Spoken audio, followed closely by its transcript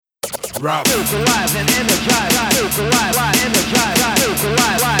rock. Vocalize and energize. Vocalize, energize.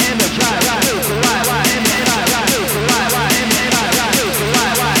 Vocalize, energize. Vocalize, energize.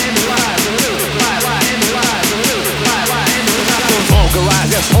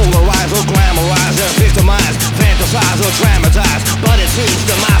 Vulgarize and polarize or glamorize and victimize, fantasize or dramatize. But it seems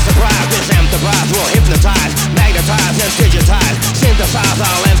to my surprise, this enterprise will hypnotize, magnetize and digitize, synthesize,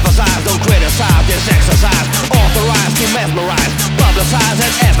 I'll emphasize, don't criticize this exercise. Authorize to mesmerize, publicize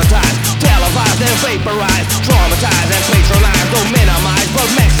and advertise, televise and vaporize, traumatize and patronize, don't minimize but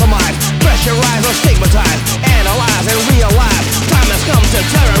maximize, pressurize or stigmatize, analyze and realize, time has come to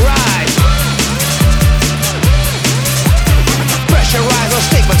terrorize. Pressurize or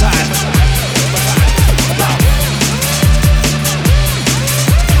stigmatize,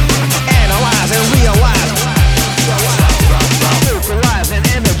 analyze and realize, vocalize and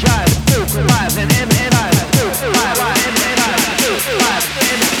energize, vocalize and energize,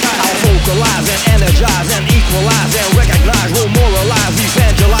 I'll vocalize and energize and equalize and recognize, will moralize,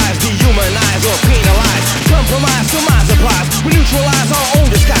 evangelize, dehumanize or penalize, compromise to my surprise, we neutralize our own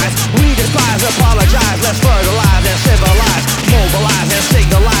disguise, we despise, apologize, let's fertilize and civilize, mobilize and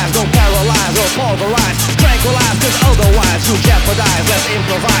signalize, don't paralyze or pulverize, tranquilize, cause otherwise you jeopardize, let's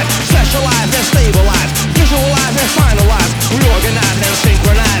improvise, specialize and stabilize, visualize and finalize, reorganize and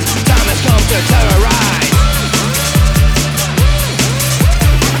synchronize, time has come to terrorize,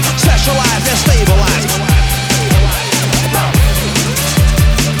 specialize and stabilize,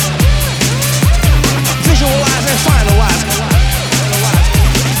 visualize and finalize,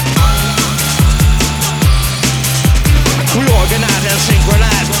 reorganize and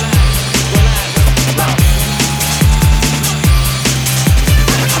synchronize,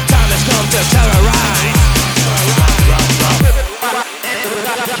 time has come to terrorize.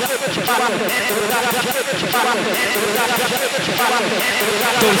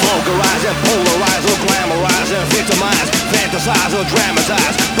 Don't vulgarize and polarize or glamorize and victimize, fantasize or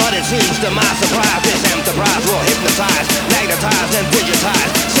dramatize. But it seems to my surprise, this enterprise will hypnotize, magnetize and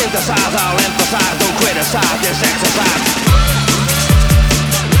digitize, synthesize, I'll emphasize, don't criticize this exercise.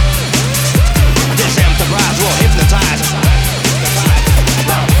 This enterprise will hypnotize,